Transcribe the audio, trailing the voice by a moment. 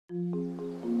I'm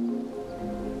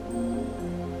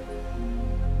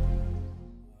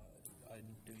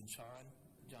doing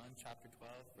John chapter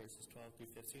 12, verses 12 through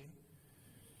 15.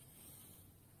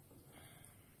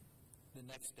 The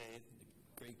next day, the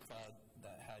great crowd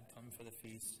that had come for the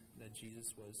feast, that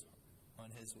Jesus was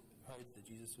heard that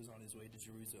Jesus was on his way to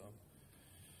Jerusalem.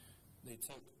 They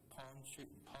took palm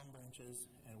branches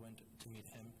and went to meet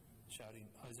him, shouting,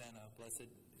 "Hosanna, blessed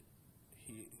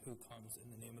he who comes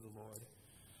in the name of the Lord.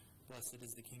 Blessed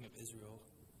is the King of Israel."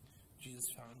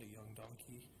 Jesus found a young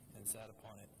donkey and sat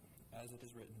upon it, as it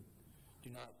is written, "Do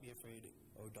not be afraid,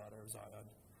 O daughter of Zion.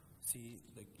 See,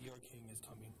 your king is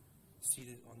coming,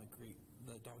 seated on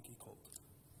the donkey colt."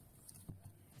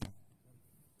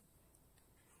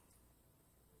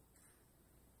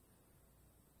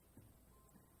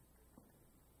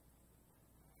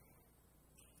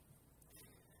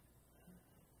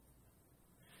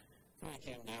 Thank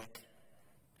you, Nick.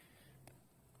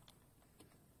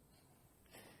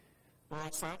 Well,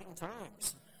 exciting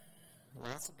times.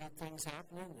 Lots of good things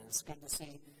happening. It's good to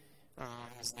see,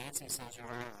 as Nancy says, your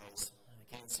eyes.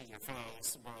 I can't see your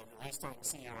face, but at least I can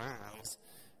see your eyes.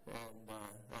 And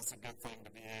that's a good thing to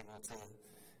be able to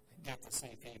get to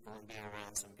see people and be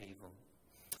around some people.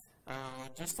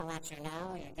 Just to let you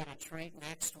know, you get a treat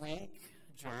next week.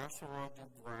 Joshua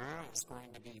Dubois is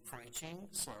going to be preaching,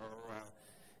 so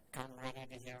come ready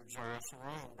to hear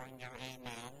Joshua and bring your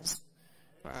amens.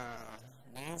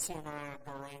 Nancy and I are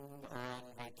going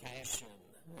on vacation,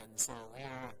 and so we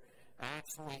are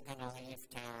actually going to leave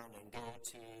town and go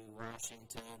to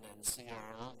Washington and see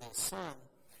our oldest son.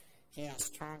 He is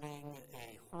turning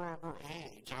a horrible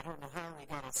age. I don't know how we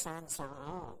got a son so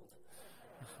old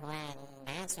when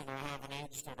Nancy and I haven't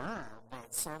aged at all,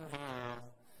 but somehow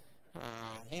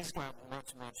he's gotten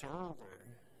much, much older.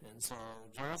 And so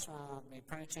Joshua will be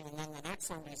preaching, and then the next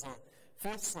Sunday's a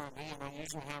fifth Sunday, and I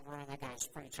usually have one of the guys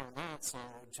preach on that, so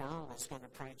Joel is going to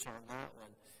preach on that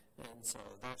one. And so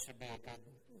that should be a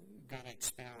good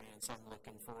experience. I'm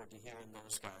looking forward to hearing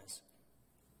those guys.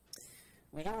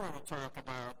 We do want to talk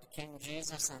about King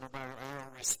Jesus and about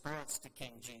our response to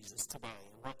King Jesus today,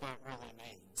 and what that really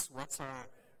means. What's our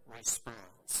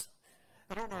response?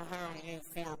 I don't know how you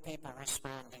feel people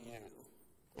respond to you.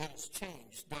 It has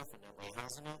changed, definitely,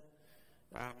 hasn't it?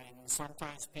 I mean,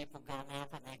 sometimes people go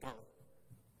up and they go,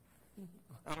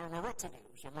 I don't know what to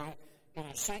do. Am I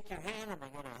going to shake your hand? Am I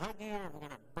going to hug you? Am I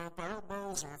going to bump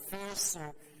elbows or fists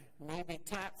or maybe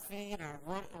tap feet? Or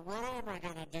what am I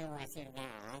going to do with you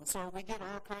now? And so we get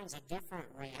all kinds of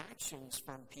different reactions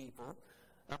from people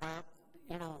about,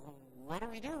 what do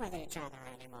we do with each other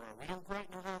anymore? We don't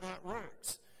quite know how that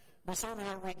works. But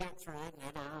somehow we get through it and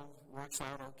it all works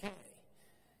out okay.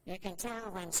 You can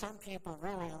tell when some people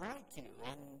really like you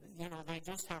and, they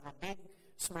just have a big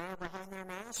smile behind their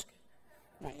mask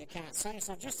that you can't see.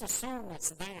 So just assume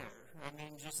it's there. I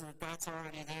mean, just that that's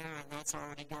already there and that's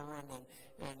already going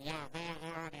and yeah, they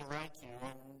already like you.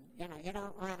 And, you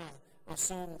don't want to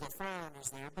assume the frown is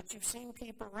there, but you've seen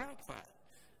people like that.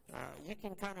 You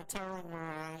can kind of tell in their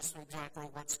eyes exactly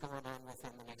what's going on with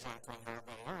them and exactly how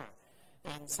they are.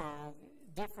 And so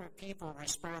different people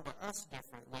respond to us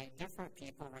differently. Different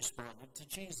people responded to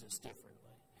Jesus differently.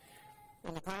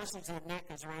 And the passage that Nick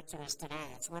has read to us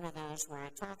today, it's one of those where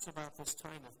it talks about this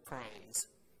time of praise,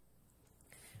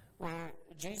 where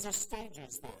Jesus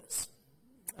stages this.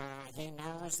 He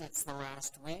knows it's the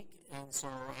last week, and so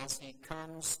as he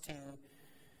comes to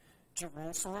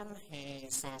Jerusalem, he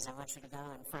says, I want you to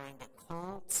go and find a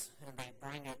colt, and they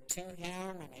bring it to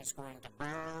him, and he's going to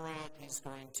borrow it, he's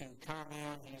going to come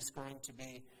in, he's going to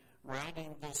be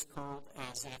riding this colt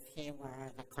as if he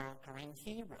were the conquering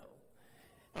hero.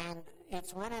 And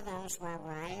it's one of those where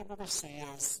we're able to see,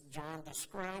 as John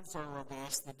describes all of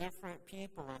this, the different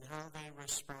people and how they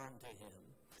respond to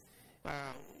him.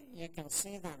 You can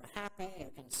see them happy,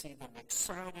 you can see them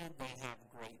excited, they have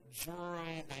great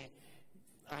joy,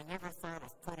 I never thought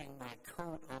of putting my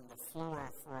coat on the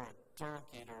floor for a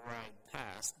donkey to ride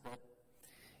past, but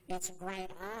it's a great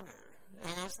honor,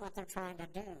 and that's what they're trying to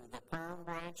do. The palm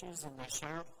branches and they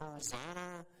shout,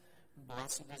 Hosanna,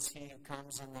 blessed is he who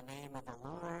comes in the name of the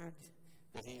Lord,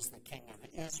 that he's the King of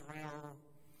Israel.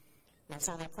 And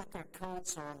so they put their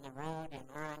coats on the road in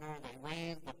honor, they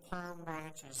wave the palm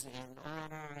branches in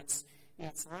honor.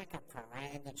 It's like a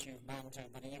parade that you've been to,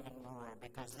 but even more,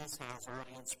 because this has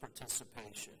audience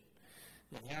participation.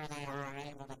 And here they are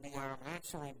able to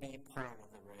actually be part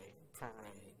of the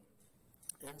parade.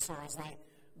 And so as they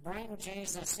bring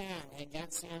Jesus in, he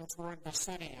gets in toward the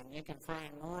city, and you can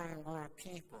find more and more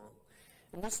people.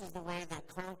 And this is the way the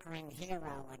conquering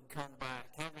hero would come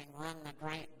back, having won the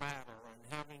great battle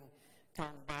and having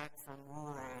come back from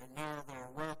war. And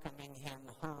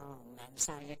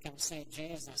so you can see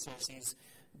Jesus as he's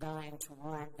going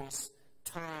toward this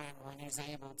time when he's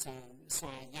able to say,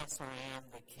 yes, I am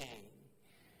the king.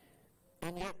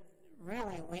 And yet,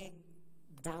 really, we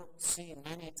don't see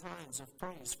many times of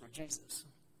praise for Jesus.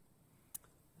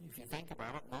 If you think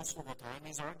about it, most of the time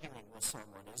he's arguing with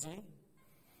someone, isn't he?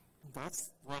 That's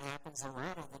what happens a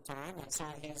lot of the time, and so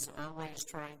he's always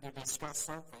trying to discuss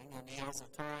something, and he has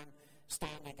a time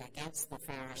standing against the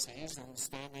Pharisees and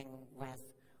standing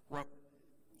with what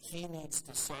he needs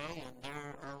to say, and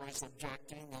they're always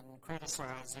objecting and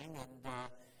criticizing, and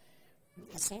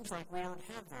it seems like we don't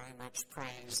have very much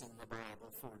praise in the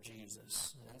Bible for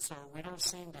Jesus, and so we don't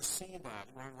seem to see that.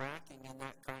 We're lacking in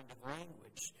that kind of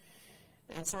language.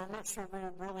 And so I'm not sure we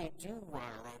really do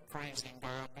well at praising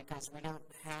God because we don't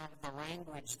have the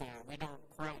language there. We don't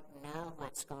quite know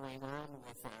what's going on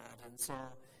with that. And so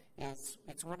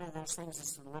it's one of those things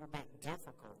that's a little bit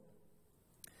difficult.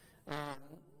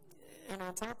 And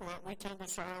on top of that, we tend to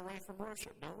shy away from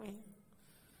worship, don't we?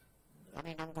 I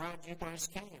mean, I'm glad you guys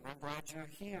came. I'm glad you're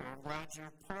here. I'm glad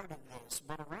you're part of this.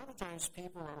 But a lot of times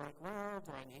people are like, well,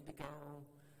 do I need to go?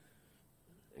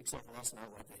 Except that's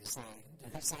not what they say.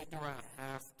 They say, do I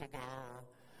have to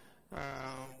go?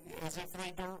 As if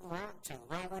they don't want to.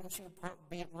 Why wouldn't you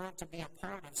want to be a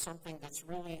part of something that's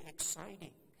really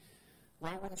exciting?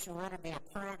 Why wouldn't you want to be a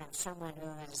part of someone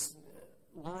who is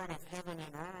Lord of heaven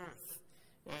and earth,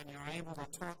 and you're able to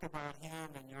talk about him,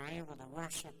 and you're able to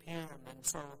worship him, and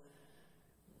so,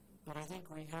 but I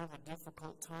think we have a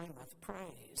difficult time with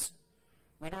praise.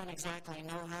 We don't exactly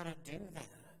know how to do that.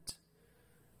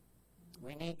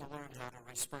 We need to learn how to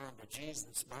respond to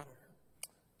Jesus better.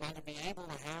 And to be able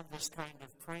to have this kind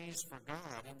of praise for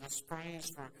God and this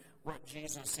praise for what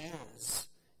Jesus is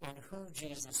and who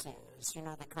Jesus is. You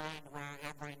know, the kind where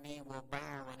every knee will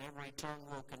bow and every tongue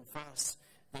will confess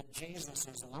that Jesus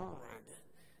is Lord.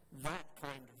 That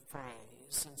kind of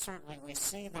praise. And certainly we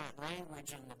see that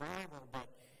language in the Bible, but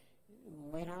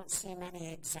we don't see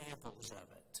many examples of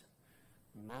it.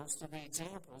 Most of the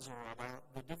examples are about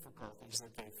the difficulties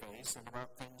that they face and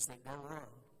about things that go wrong.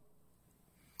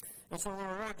 And so there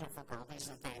are difficulties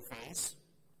that they face.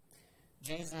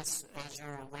 Jesus, as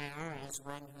you're aware, is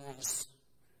one who is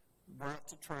brought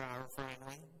to trial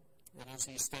finally, and as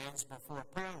he stands before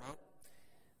Pilate,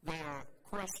 they are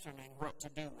questioning what to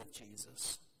do with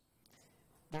Jesus.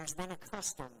 There's been a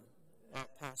custom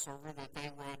at Passover that they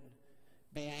would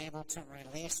be able to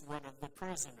release one of the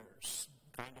prisoners,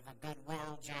 kind of a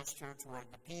goodwill gesture toward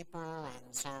the people,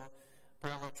 and so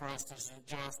Pilate tries to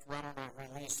suggest, why don't I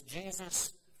release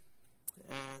Jesus?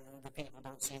 And the people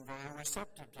don't seem very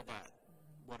receptive to that.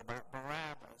 What about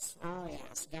Barabbas? Oh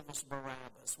yes, give us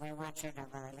Barabbas. We want you to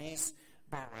release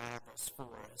Barabbas for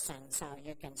us. And so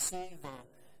you can see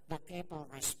the people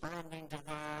responding to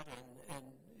that, and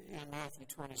in Matthew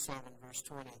 27, verse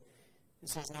 20, it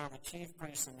says, now the chief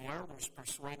priests and the elders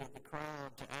persuaded the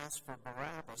crowd to ask for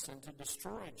Barabbas and to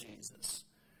destroy Jesus.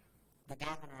 The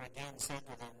governor again said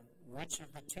to them, which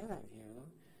of the two of you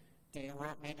do you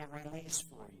want me to release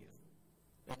for you?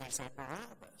 And they said,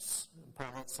 Barabbas. And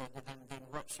Pilate said to them, then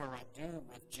what shall I do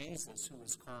with Jesus who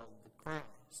is called the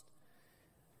Christ?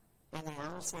 And they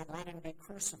all said, let him be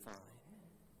crucified.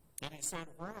 And he said,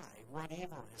 why? What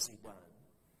evil has he done?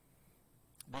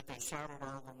 But they shouted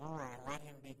all the more, let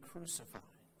him be crucified.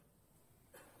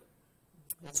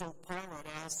 And so Pilate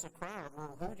asked the crowd,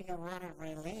 well, who do you want to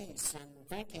release? And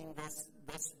thinking,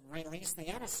 let's release the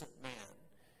innocent man.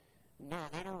 No,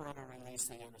 they don't want to release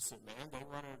the innocent man. They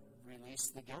want to release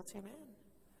the guilty man.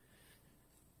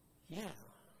 Yeah.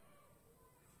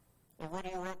 And what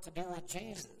do you want to do with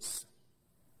Jesus?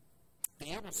 The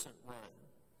innocent one.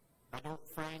 I don't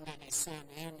find any sin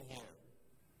in him.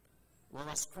 Well,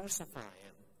 let's crucify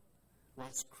him.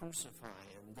 Let's crucify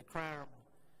him. The crowd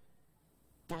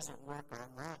doesn't work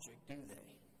on logic, do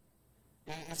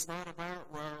they? It's not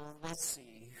about, well, let's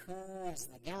see, who is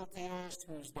the guiltiest,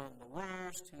 who's done the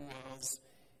worst, who has...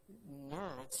 No,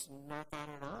 it's not that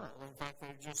at all. In fact,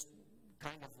 they've just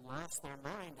kind of lost their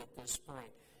mind at this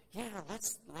point. Yeah,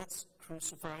 let's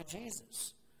crucify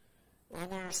Jesus.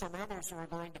 And there are some others who are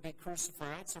going to be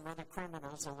crucified, some other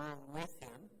criminals along with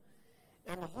him.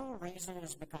 And the whole reason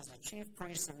is because the chief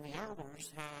priests and the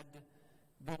elders had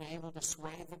been able to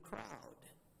sway the crowd.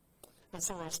 And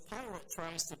so as Pilate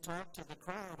tries to talk to the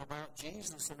crowd about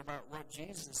Jesus and about what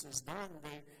Jesus has done,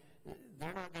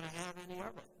 they're not going to have any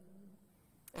of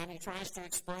it. And he tries to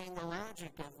explain the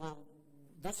logic of, well,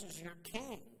 this is your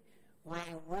king. Why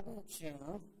wouldn't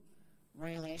you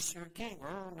release your king?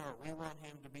 Oh, no, we want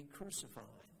him to be crucified.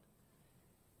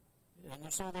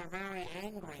 And so they're very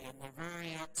angry and they're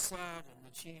very upset, and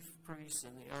the chief priests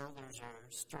and the elders are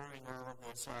stirring all of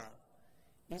this up.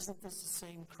 Isn't this the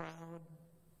same crowd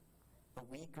a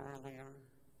week earlier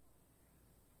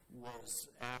was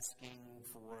asking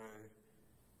for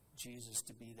Jesus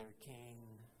to be their king?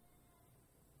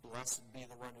 Blessed be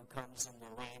the one who comes in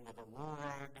the name of the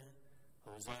Lord.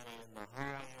 Hosanna in the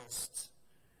highest.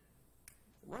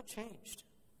 What changed?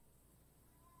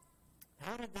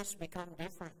 How did this become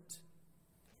different?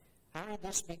 How did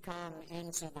this become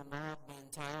into the mob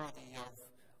mentality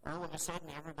of all of a sudden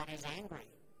everybody's angry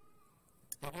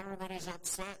and everybody's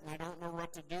upset and they don't know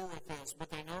what to do with this, but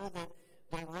they know that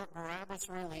they want Barabbas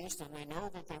released and they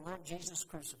know that they want Jesus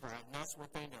crucified, and that's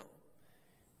what they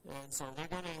know. And so they're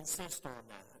going to insist on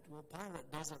that. Well,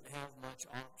 Pilate doesn't have much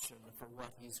option for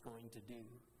what he's going to do.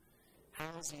 How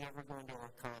is he ever going to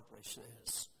accomplish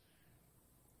this?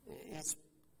 It's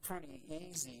pretty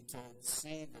easy to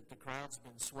see that the crowd's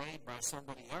been swayed by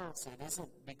somebody else. It isn't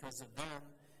because of them.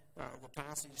 The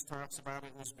passage talks about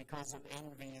it was because of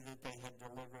envy that they had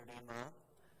delivered him up.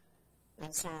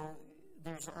 And so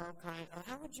there's all kinds of,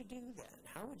 how would you do that?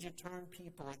 How would you turn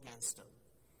people against them?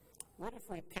 What if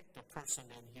we picked a person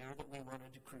in here that we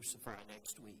wanted to crucify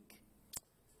next week?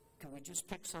 Could we just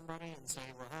pick somebody and say,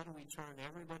 well, how do we turn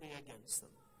everybody against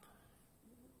them?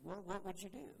 Well, what would you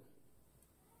do?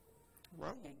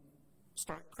 Well, you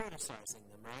start criticizing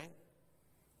them, right?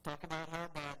 Talk about how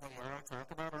bad they are. Talk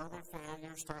about all their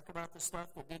failures. Talk about the stuff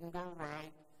that didn't go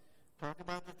right. Talk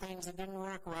about the things that didn't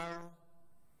work well.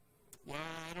 Yeah,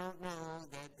 I don't know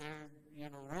that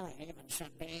they're, really even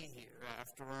should be here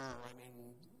after all. I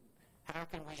mean, how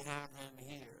can we have them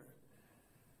here?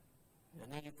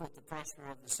 And then you put the pressure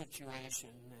of the situation,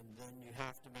 and then you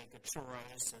have to make a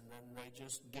choice, and then they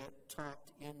just get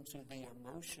tucked into the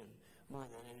emotion more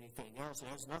than anything else. It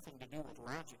has nothing to do with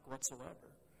logic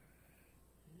whatsoever.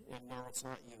 And no, it's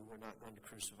not you. We're not going to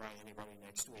crucify anybody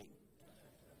next week.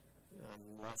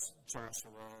 Unless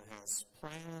Joshua has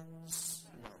plans.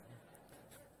 No.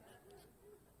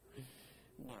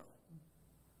 No.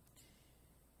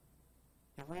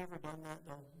 Have we ever done that,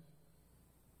 though?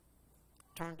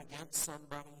 Turned against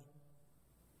somebody,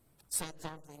 said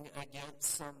something against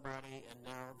somebody, and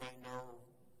now they know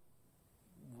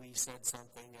we said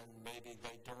something, and maybe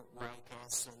they don't like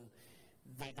us, and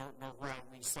they don't know why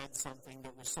we said something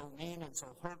that was so mean and so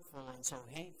hurtful and so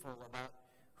hateful about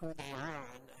who they are.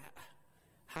 And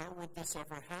how would this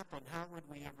ever happen? How would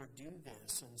we ever do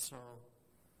this? And so,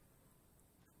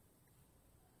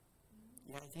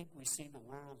 yeah, I think we see the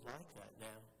world like that now.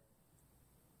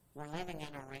 We're living in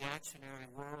a reactionary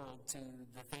world to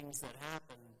the things that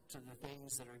happen, to the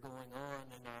things that are going on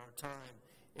in our time.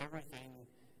 Everything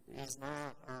is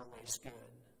not always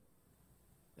good.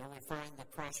 And we find the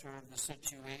pressure of the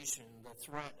situation, the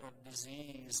threat of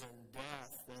disease and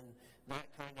death, and that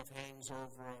kind of hangs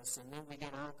over us. And then we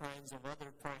get all kinds of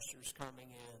other pressures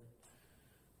coming in.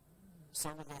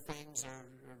 Some of the things are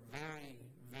very,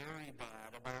 very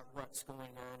bad about what's going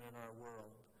on in our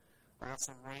world. Lots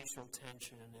of racial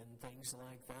tension and things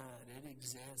like that. It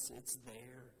exists. It's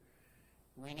there.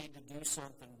 We need to do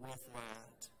something with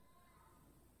that.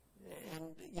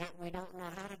 And yet we don't know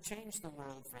how to change the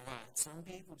world for that. Some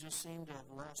people just seem to have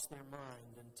lost their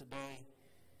mind, and today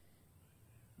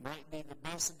might be the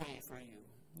best day for you.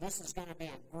 This is going to be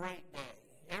a great day.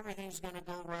 Everything's going to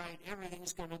go right.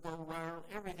 Everything's going to go well.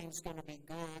 Everything's going to be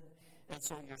good. And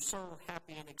so you're so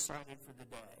happy and excited for the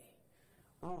day.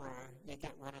 Or you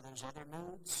get one of those other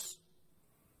moods.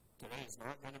 Today is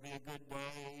not going to be a good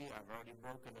day. I've already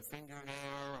broken a fingernail.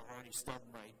 I've already stubbed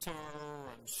my toe.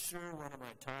 I'm sure one of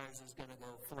my tires is going to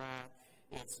go flat.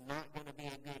 It's not going to be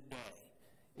a good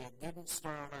day. It didn't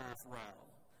start off well.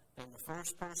 And the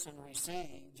first person we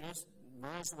see just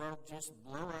might as well just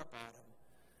blow up at him.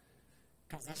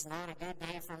 Because it's not a good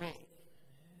day for me.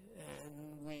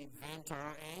 And we vent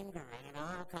our anger, and it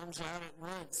all comes out at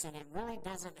once, and it really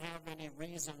doesn't have any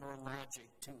reason or logic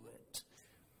to it.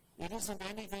 It isn't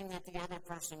anything that the other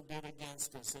person did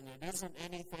against us, and it isn't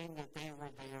anything that they were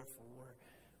there for.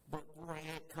 But boy,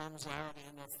 it comes out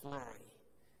in a flurry,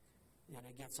 and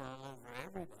it gets all over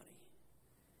everybody.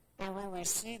 And when we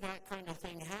see that kind of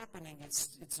thing happening,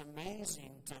 it's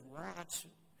amazing to watch,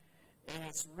 and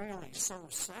it's really so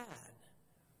sad.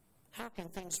 How can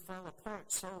things fall apart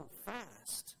so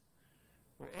fast?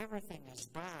 Where everything is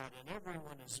bad and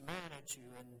everyone is mad at you,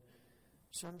 and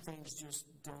some things just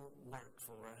don't work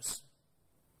for us.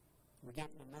 We get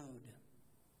in the mood.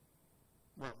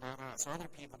 Well, not us. Other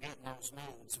people get in those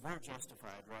moods. We're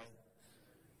justified,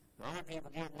 right? Other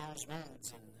people get in those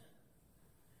moods, and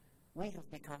we have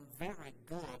become very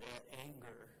good at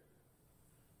anger.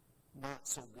 not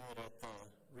so good at the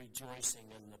rejoicing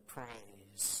and the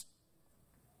praise.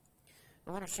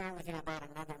 I want to share with you about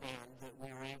another man that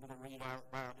we were able to read out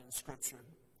loud in Scripture.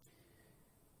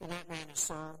 And that man is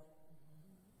Saul.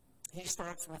 He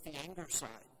starts with the anger side.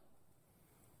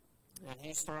 And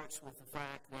he starts with the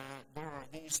fact that there are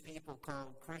these people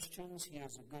called Christians. He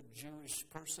is a good Jewish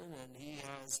person, and he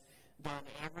has done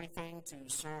everything to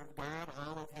serve God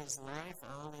all of his life,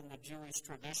 all in the Jewish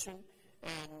tradition.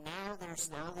 And now there's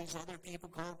all these other people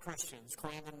called Christians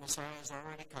claiming Messiah has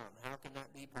already come. How can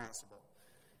that be possible?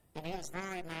 And he is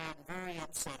very mad and very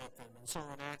upset at them. And so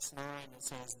in Acts 9 it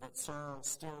says, "But Saul,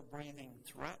 still breathing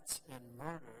threats and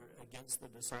murder against the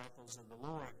disciples of the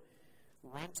Lord,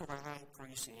 went to the high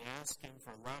priest and asked him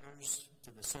for letters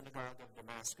to the synagogue of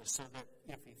Damascus, so that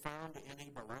if he found any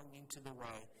belonging to the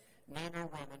way, men or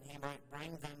women, he might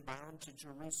bring them bound to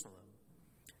Jerusalem.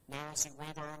 Now as he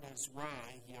went on his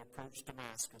way, he approached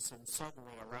Damascus, and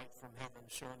suddenly a light from heaven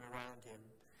shone around him.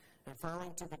 And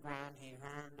falling to the ground, he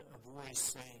heard a voice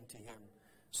saying to him,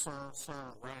 'Saul,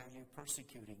 Saul, why are you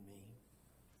persecuting me?'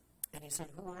 And he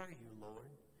said, 'Who are you,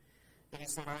 Lord?' And he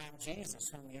said, 'I am Jesus,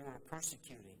 whom you are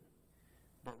persecuting.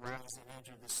 But rise and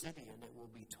enter the city, and it will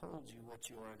be told you what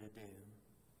you are to do.'"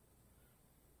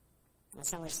 And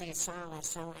so we see Saul is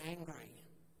so angry.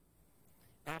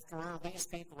 After all, these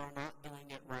people are not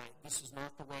doing it right. This is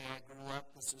not the way I grew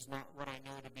up. This is not what I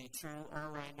know to be true.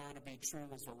 All I know to be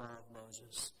true is the law of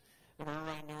Moses. And all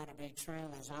I know to be true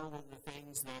is all of the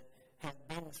things that have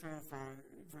been true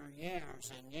for years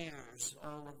and years,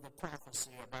 all of the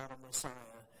prophecy about a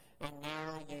Messiah. And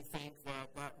now you think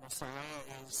that that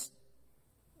Messiah is,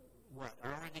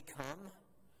 already come?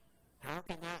 How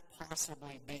can that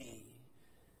possibly be?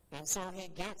 And so he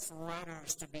gets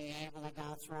letters to be able to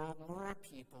go throw more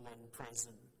people in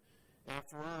prison.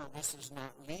 After all, this is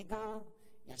not legal.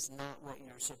 It's not what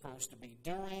you're supposed to be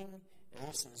doing.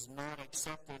 This is not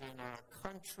accepted in our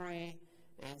country.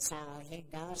 And so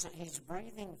he's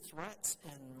breathing threats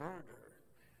and murder.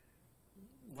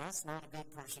 That's not a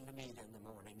good person to meet in the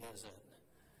morning, is it?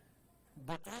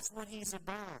 But that's what he's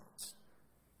about.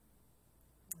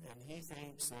 And he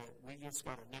thinks that we just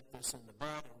got to nip this in the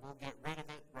bud and we'll get rid of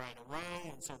it right away.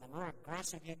 And so the more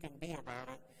aggressive you can be about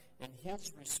it. And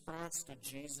his response to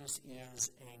Jesus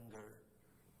is anger.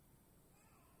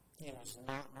 He does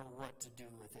not know what to do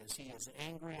with this. He is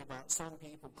angry about some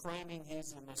people claiming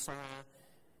he's the Messiah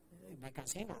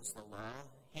because he knows the law.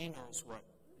 He knows what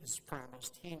is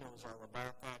promised. He knows all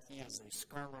about that. He is a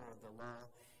scholar of the law.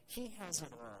 He has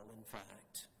it all, in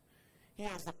fact. He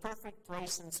has the perfect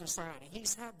place in society.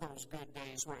 He's had those good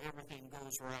days where everything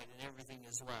goes right and everything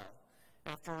is well.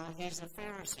 After all, he's a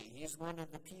Pharisee. He's one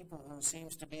of the people who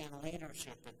seems to be in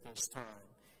leadership at this time.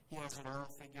 He has it all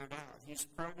figured out. He's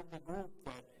part of the group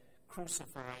that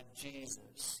crucified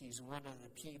Jesus. He's one of the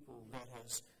people that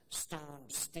has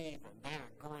stoned Stephen.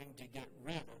 They're going to get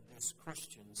rid of this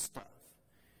Christian stuff.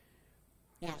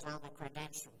 He has all the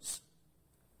credentials.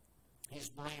 He's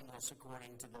blameless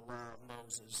according to the law of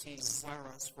Moses. He's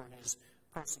zealous for his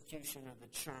persecution of the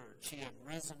church. He had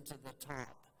risen to the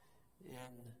top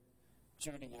in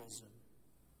Judaism.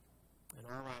 And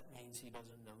all that means he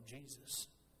doesn't know Jesus.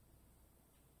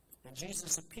 And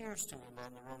Jesus appears to him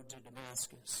on the road to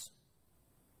Damascus.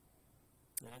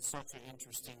 And it's such an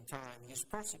interesting time. He's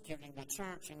persecuting the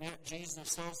church, and yet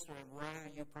Jesus says to him, "Why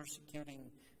are you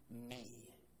persecuting me?"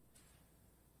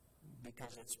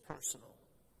 Because it's personal.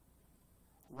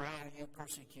 Why are you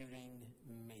persecuting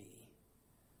me?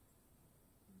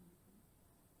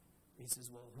 He says,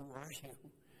 "Well, who are you,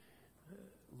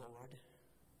 Lord?"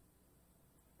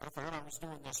 I thought I was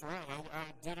doing this right.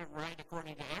 I did it right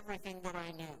according to everything that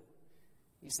I knew.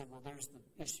 He said, "Well, there's the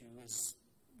issue is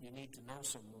you need to know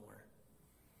some more.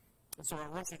 And so I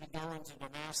want you to go into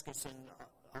Damascus and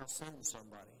I'll send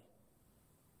somebody."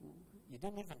 You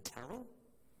didn't even tell him?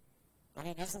 I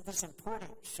mean, isn't this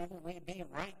important? Shouldn't we be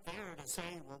right there to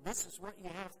say, well, this is what you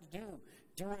have to do.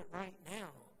 Do it right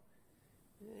now.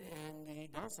 And he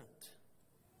doesn't.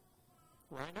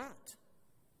 Why not?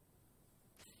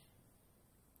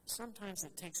 Sometimes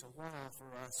it takes a while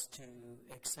for us to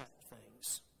accept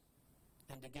things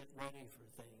and to get ready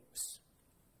for things.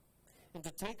 And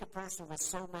to take a person with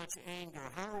so much anger,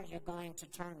 how are you going to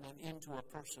turn them into a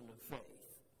person of faith?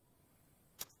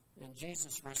 And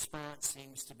Jesus' response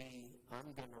seems to be,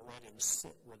 I'm going to let him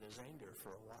sit with his anger for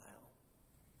a while.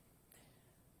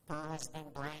 Paul has been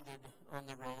blinded on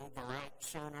the road, the light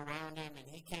shone around him, and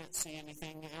he can't see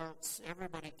anything else.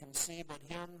 Everybody can see but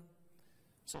him.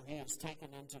 So he is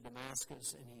taken into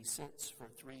Damascus, and he sits for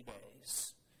 3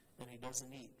 days. And he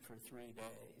doesn't eat for 3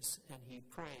 days. And he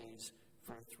prays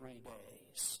for 3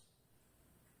 days.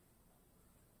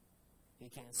 He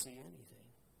can't see anything.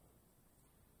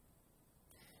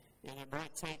 And it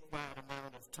might take that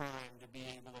amount of time to be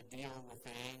able to deal with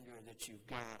the anger that you've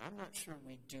got. I'm not sure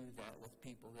we do that with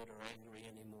people that are angry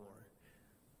anymore.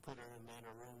 Put them in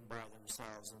a room by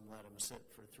themselves and let them sit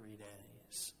for 3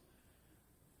 days.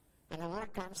 And the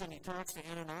Lord comes and he talks to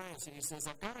Ananias and he says,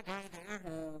 I've got a guy there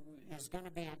who is going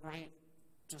to be a great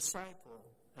disciple,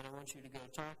 and I want you to go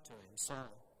talk to him,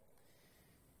 Saul.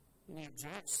 And he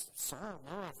objects, Saul,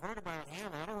 no, I've heard about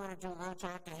him. I don't want to go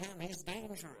talk to him. He's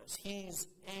dangerous. He's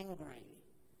angry.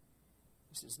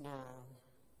 He says, no,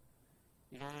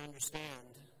 you don't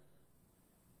understand.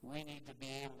 We need to be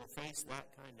able to face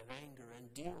that kind of anger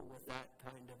and deal with that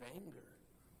kind of anger,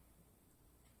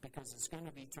 because it's going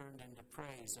to be turned into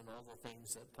praise and all the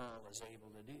things that Paul is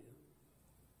able to do.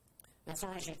 And so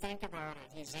as you think about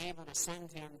it, he's able to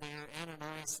send him there.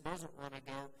 Ananias doesn't want to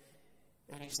go.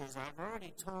 And he says, I've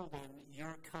already told him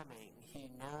you're coming. He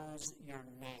knows your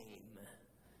name.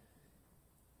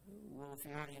 Well, if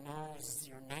he already knows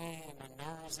your name and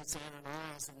knows it's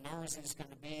Ananias and knows he's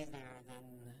going to be there,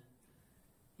 then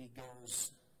he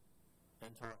goes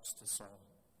and talks to Saul.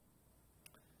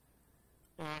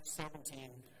 In Acts 17,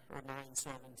 or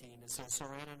 9:17, it says, So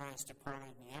Ananias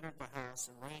departed, and he entered the house,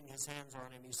 and laying his hands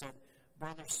on him, he said,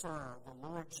 Brother Saul, the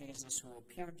Lord Jesus, who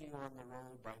appeared to you on the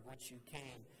road by which you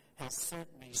came, has sent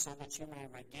me so that you may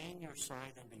regain your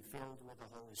sight and be filled with the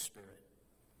Holy Spirit.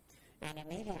 And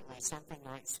immediately something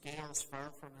like scales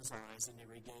fell from his eyes, and he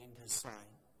regained his sight.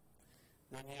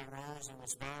 Then he arose and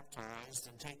was baptized,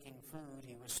 and taking food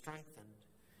he was strengthened.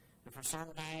 And for some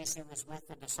days he was with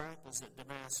the disciples at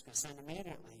Damascus, and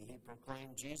immediately he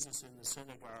proclaimed Jesus in the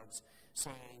synagogues,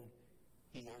 saying,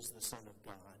 He is the Son of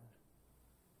God.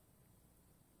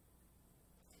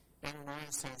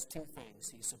 Ananias has two things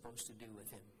he's supposed to do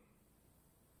with him.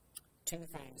 Two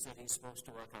things that he's supposed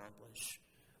to accomplish.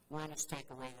 One is take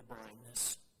away the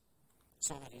blindness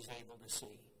so that he's able to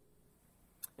see.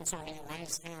 And so he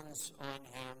lays hands on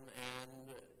him,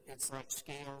 and it's like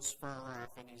scales fall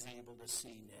off, and he's able to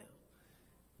see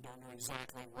now. Don't know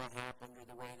exactly what happened or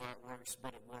the way that works,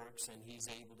 but it works, and he's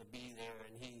able to be there,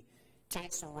 and he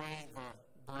takes away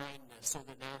the blindness so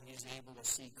that now he's able to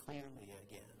see clearly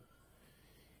again.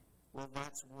 Well,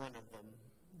 that's one of them.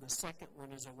 The second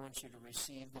one is I want you to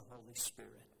receive the Holy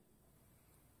Spirit.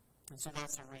 And so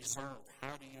that's a result.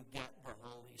 How do you get the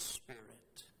Holy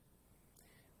Spirit?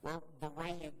 Well, the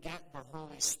way you get the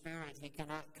Holy Spirit, he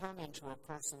cannot come into a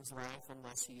person's life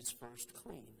unless he's first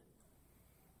clean,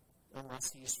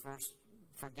 unless he's first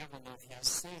forgiven of his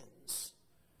sins.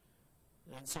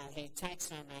 And so he takes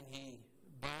him and he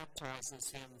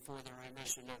baptizes him for the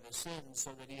remission of his sins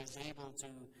so that he is able to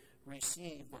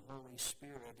receive the Holy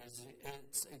Spirit.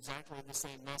 It's exactly the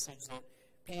same message that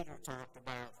Peter talked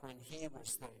about when he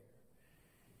was there.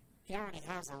 He already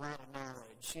has a lot of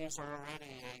knowledge. He's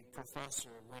already a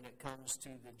professor when it comes to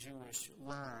the Jewish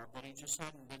law, but he just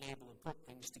hadn't been able to put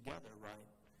things together right.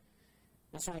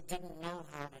 And so he didn't know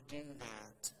how to do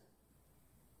that.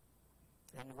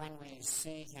 And when we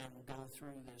see him go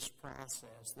through this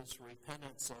process, this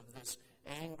repentance of this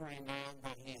angry man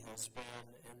that he has been,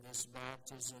 and this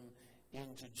baptism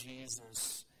into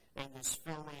Jesus, and this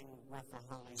filling with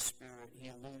the Holy Spirit, he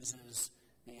loses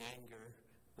the anger,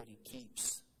 but he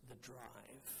keeps the drive.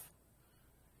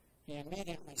 He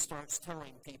immediately starts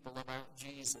telling people about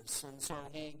Jesus, and so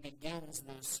he begins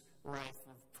this life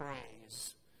of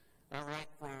praise. I like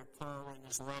where Paul in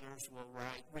his letters will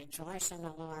write, Rejoice in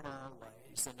the Lord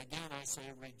always. And again I say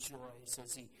rejoice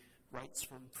as he writes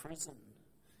from prison.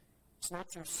 It's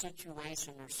not your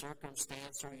situation or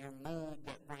circumstance or your mood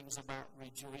that brings about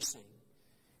rejoicing.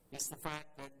 It's the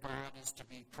fact that God is to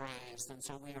be praised, and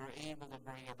so we are able to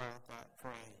bring about that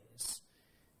praise.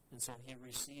 And so he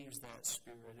receives that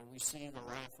Spirit, and we see the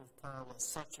life of Paul as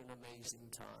such an amazing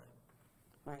time,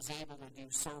 where he's able to do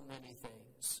so many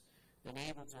things, and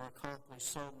able to accomplish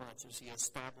so much as he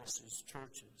establishes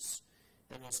churches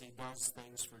and as he does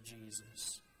things for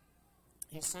Jesus.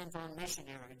 He's sent on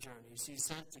missionary journeys. He's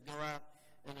sent to go out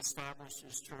and establish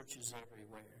his churches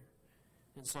everywhere.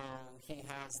 And so he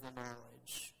has the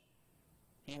knowledge.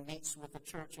 He meets with the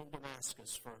church in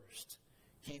Damascus first.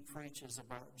 He preaches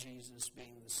about Jesus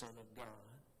being the Son of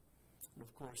God. And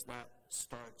of course that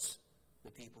starts the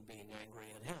people being angry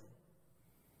at him.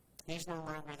 He's no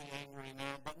longer the angry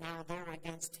man, but now they're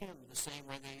against him the same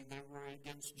way they were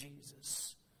against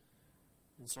Jesus.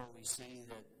 And so we see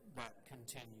that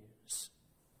continues.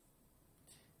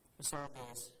 It's all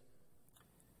this.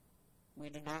 We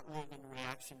do not live in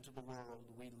reaction to the world.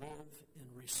 We live in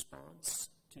response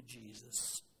to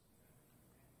Jesus.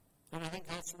 And I think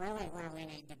that's really where we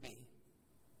need to be.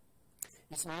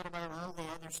 It's not about all the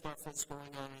other stuff that's going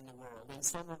on in the world. And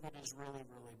some of it is really,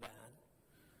 really bad.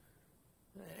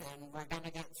 And we're going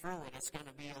to get through it. It's going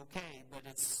to be okay, but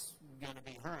it's going to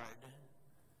be hard.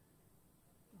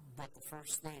 But the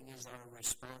first thing is our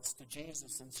response to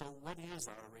Jesus. And so what is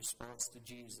our response to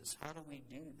Jesus? How do we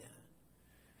do that?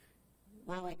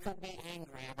 Well, we could be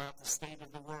angry about the state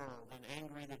of the world and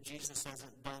angry that Jesus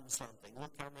hasn't done something.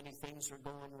 Look how many things are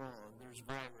going wrong. There's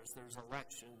virus, there's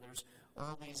election, there's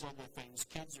all these other things.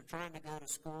 Kids are trying to go to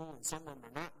school, and some of them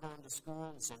are not going to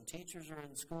school, and some teachers are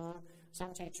in school.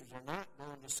 Some teachers are not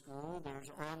going to school.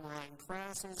 There's online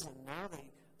classes, and now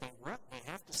they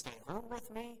have to stay home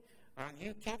with me? Are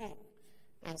you kidding?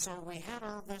 And so we had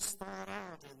all this thought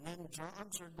out, and then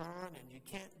jobs are gone, and you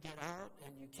can't get out,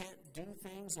 and you can't do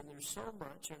things, and there's so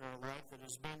much in our life that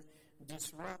has been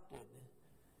disrupted.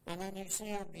 And then you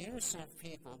see abusive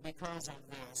people because of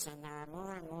this, and there are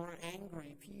more and more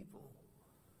angry people.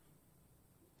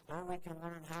 Or we can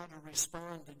learn how to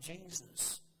respond to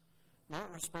Jesus.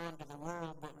 Not respond to the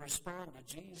world, but respond to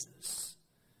Jesus.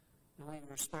 And we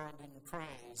respond in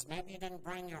praise. Maybe you didn't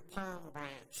bring your palm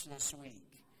branch this week.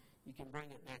 You can bring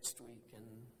it next week, and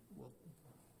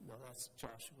that's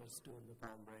Joshua's doing the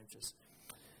palm branches.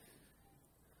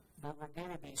 But we're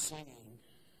going to be singing.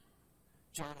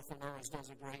 Jonathan always does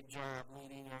a great job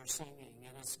leading our singing,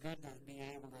 and it's good to be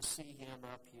able to see him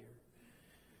up here.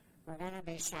 We're going to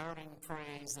be shouting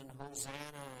praise and Hosanna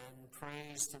and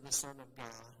praise to the Son of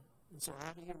God. And so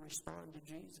how do you respond to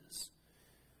Jesus?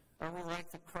 Are we like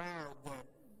the crowd that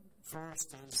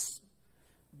first is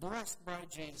blessed by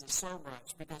Jesus so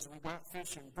much because we got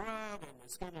fish and bread and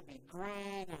it's going to be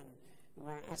great,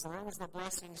 and as long as the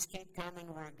blessings keep coming,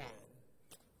 we're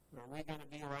good? Or are we going to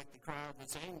be like the crowd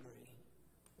that's angry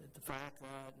at the fact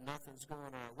that nothing's going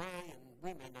our way and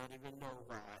we may not even know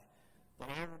why? But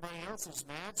everybody else is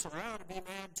mad, so I ought to be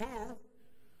mad too.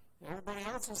 Everybody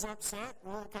else is upset.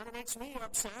 Well, it kind of makes me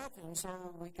upset, and so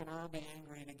we can all be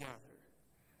angry together.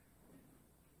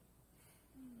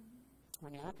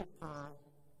 When you look at Paul,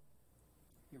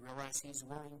 you realize he's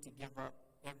willing to give up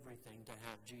everything to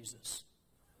have Jesus.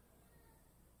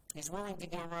 He's willing to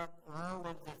give up all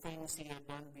of the things he had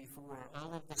done before,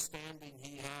 all of the standing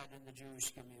he had in the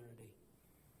Jewish community,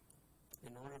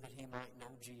 in order that he might know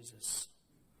Jesus,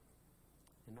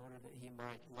 in order that he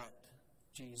might let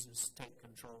Jesus take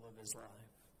control of his life.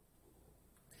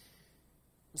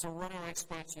 So what do I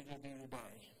expect you to do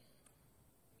today?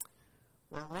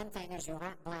 Well, one thing is you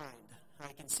aren't blind.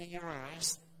 I can see your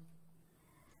eyes.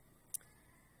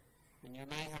 And you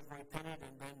may have repented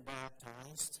and been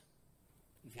baptized.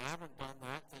 If you haven't done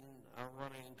that, then I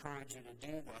want to encourage you to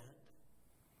do that.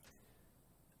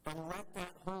 And let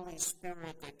that Holy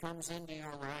Spirit that comes into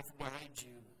your life guide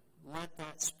you. Let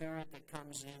that Spirit that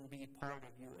comes in be part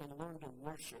of you, and learn to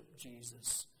worship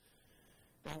Jesus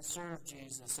and serve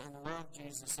Jesus and love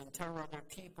Jesus and tell other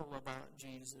people about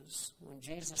Jesus. When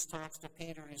Jesus talks to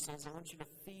Peter, he says, I want you to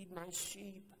feed my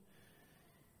sheep.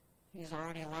 He's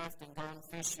already left and gone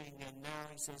fishing, and now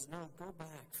he says, no, go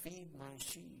back, feed my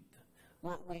sheep.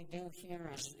 What we do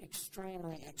here is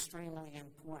extremely, extremely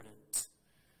important.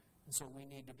 And so we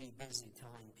need to be busy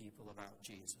telling people about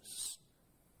Jesus.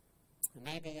 And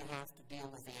maybe you have to deal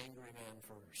with the angry man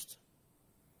first.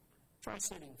 Try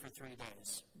sitting for 3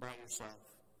 days by yourself.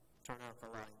 Turn out the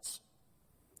lights.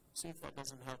 See if that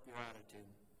doesn't help your attitude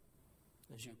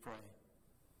as you pray.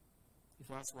 If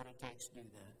that's what it takes, do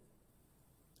that.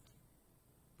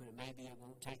 But it may be it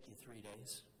won't take you 3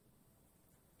 days.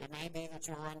 It may be that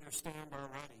you'll understand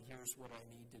already, here's what I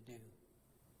need to do.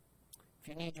 If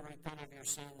you need to repent of your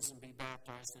sins and be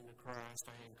baptized into Christ,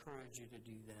 I encourage you to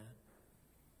do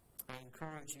that. I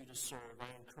encourage you to serve. I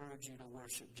encourage you to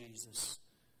worship Jesus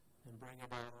and bring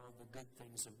about all the good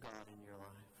things of God in your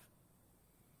life.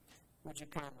 Would you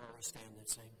come while we stand and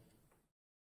sing?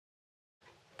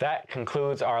 That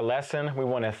concludes our lesson. We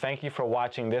want to thank you for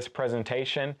watching this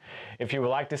presentation. If you would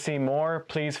like to see more,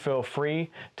 please feel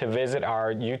free to visit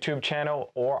our YouTube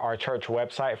channel or our church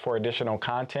website for additional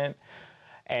content.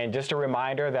 And just a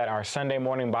reminder that our Sunday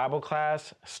morning Bible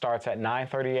class starts at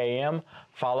 9:30 a.m.,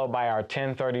 followed by our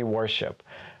 10:30 worship.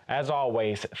 As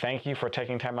always, thank you for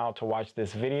taking time out to watch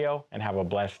this video, and have a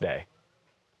blessed day.